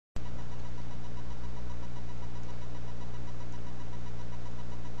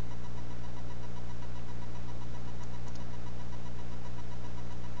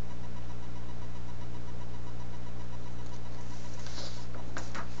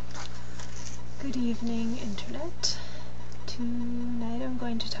Good evening, Internet. Tonight I'm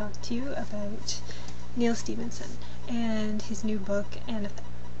going to talk to you about Neal Stephenson and his new book, Anathem.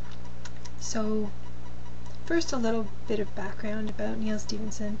 So, first a little bit of background about Neal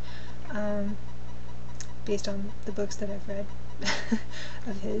Stephenson, based on the books that I've read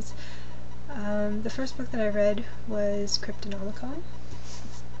of his. The first book that I read was Cryptonomicon,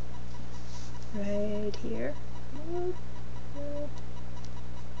 right here.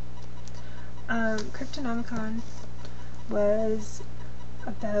 Cryptonomicon was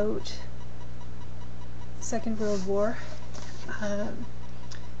about the Second World War.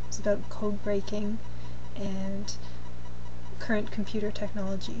 It's about code breaking and current computer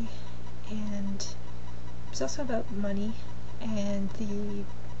technology, and it's also about money and the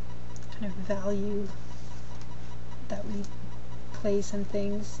kind of value that we place in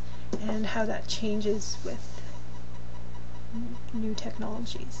things and how that changes with new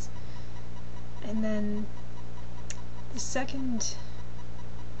technologies. And then the second,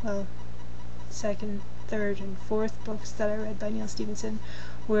 third, and fourth books that I read by Neal Stephenson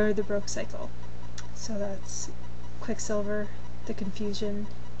were The Broke Cycle. So that's Quicksilver, The Confusion,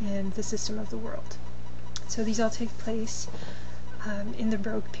 and The System of the World. So these all take place in the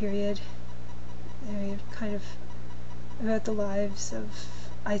Broke period. They're kind of about the lives of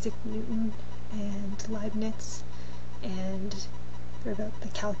Isaac Newton and Leibniz, and they're about the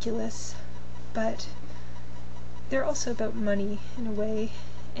calculus. But they're also about money in a way,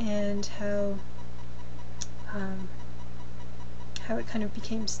 and how it kind of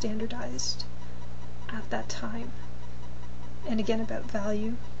became standardized at that time, and again about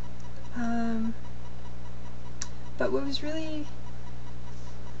value. But what really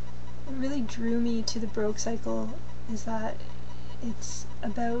drew me to The Broke Cycle is that it's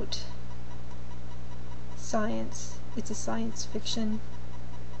about science. It's a science fiction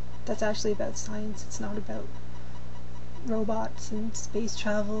that's actually about science. It's not about robots and space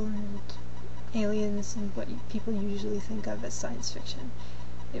travel and aliens and what people usually think of as science fiction.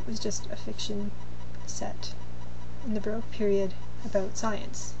 It was just a fiction set in the Broke period about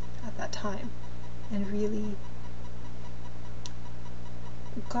science at that time, and really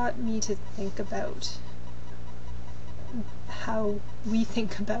got me to think about how we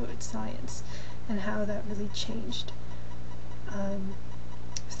think about science and how that really changed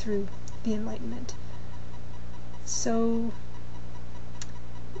through the Enlightenment. So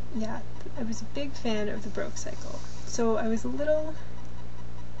yeah, I was a big fan of The Broke Cycle. So I was a little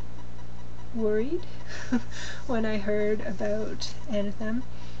worried when I heard about Anathem,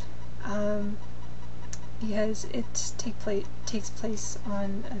 because it takes place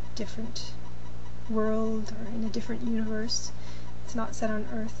on a different world, or in a different universe. It's not set on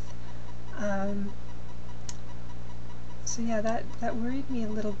Earth. So yeah, that worried me a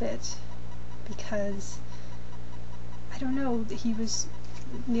little bit, because I don't know,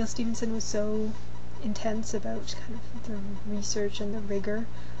 Neal Stephenson was so intense about kind of the research and the rigor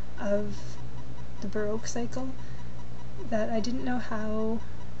of the Broke Cycle that I didn't know how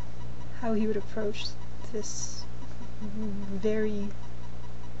he would approach this very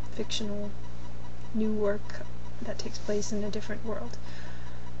fictional new work that takes place in a different world.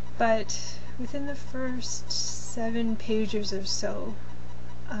 But within the first 7 pages or so,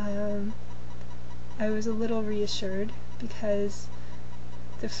 I was a little reassured, because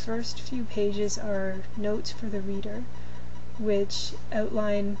the first few pages are notes for the reader, which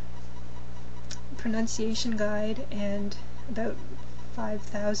outline pronunciation guide and about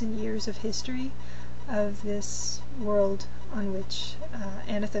 5,000 years of history of this world on which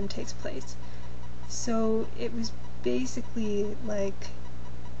Anathem takes place. So it was basically like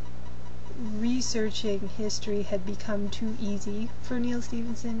researching history had become too easy for Neal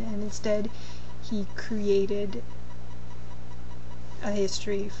Stephenson, and instead he created a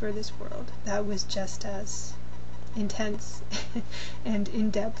history for this world that was just as intense and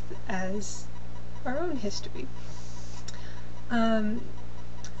in-depth as our own history.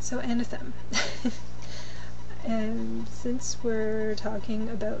 So Anathem. And since we're talking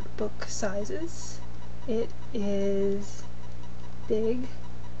about book sizes, it is big.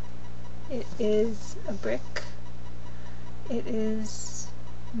 It is a brick. It is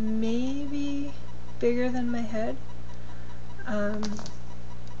maybe bigger than my head.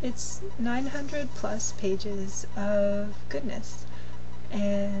 It's 900 plus pages of goodness,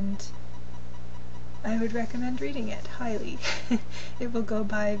 and I would recommend reading it highly. It will go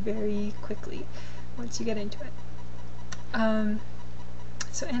by very quickly once you get into it.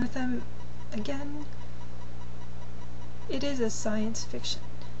 So Anathem, again, it is a science fiction.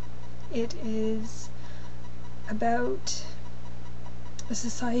 It is about a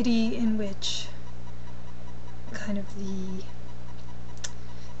society in which kind of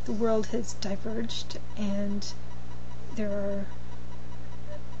the world has diverged and there are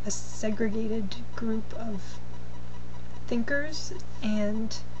a segregated group of thinkers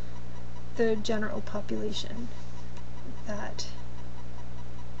and the general population that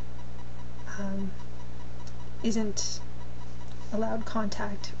isn't allowed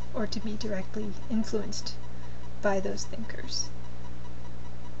contact or to be directly influenced by those thinkers.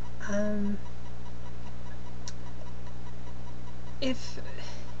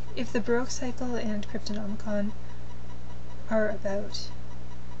 If the Baroque cycle and Cryptonomicon are about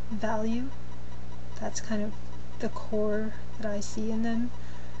value, that's kind of the core that I see in them,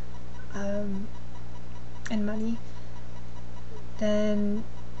 and money, then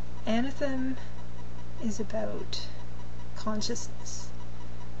Anathem is about consciousness,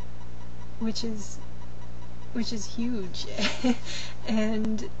 which is huge,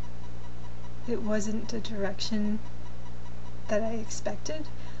 and it wasn't a direction that I expected,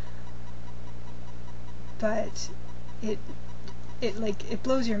 but it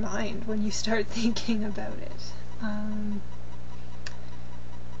blows your mind when you start thinking about it.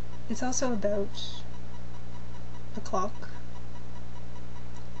 It's also about a clock.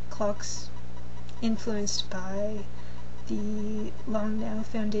 Clocks influenced by the Long Now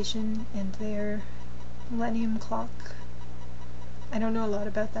Foundation and their Millennium Clock. I don't know a lot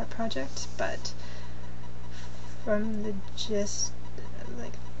about that project, but from the gist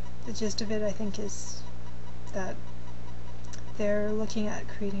of it, I think, is that they're looking at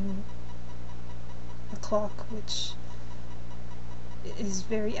creating a clock which is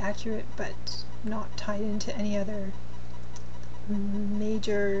very accurate but not tied into any other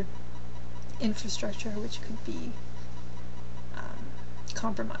major infrastructure which could be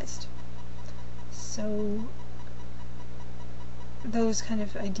compromised. So those kind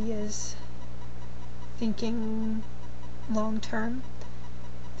of ideas, thinking long term,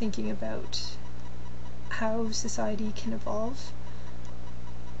 thinking about how society can evolve,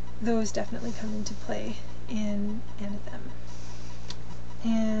 those definitely come into play in Anathem.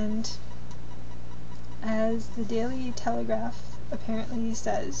 And as the Daily Telegraph apparently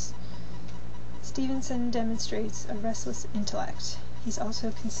says, Stephenson demonstrates a restless intellect. He's also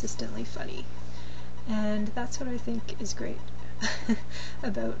consistently funny. And that's what I think is great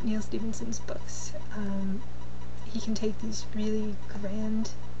about Neal Stephenson's books. He can take these really grand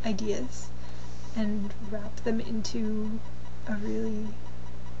ideas and wrap them into a really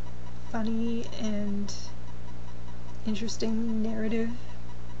funny and interesting narrative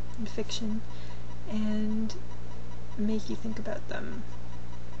and fiction, and make you think about them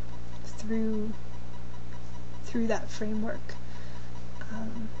through that framework.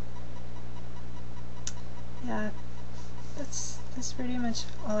 Yeah, that's pretty much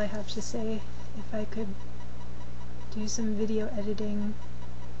all I have to say. If I could do some video editing,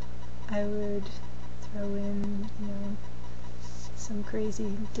 I would throw in, some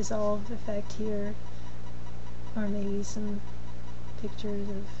crazy dissolved effect here, or maybe some pictures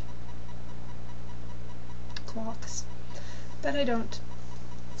of clocks, but I don't,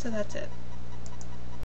 so that's it.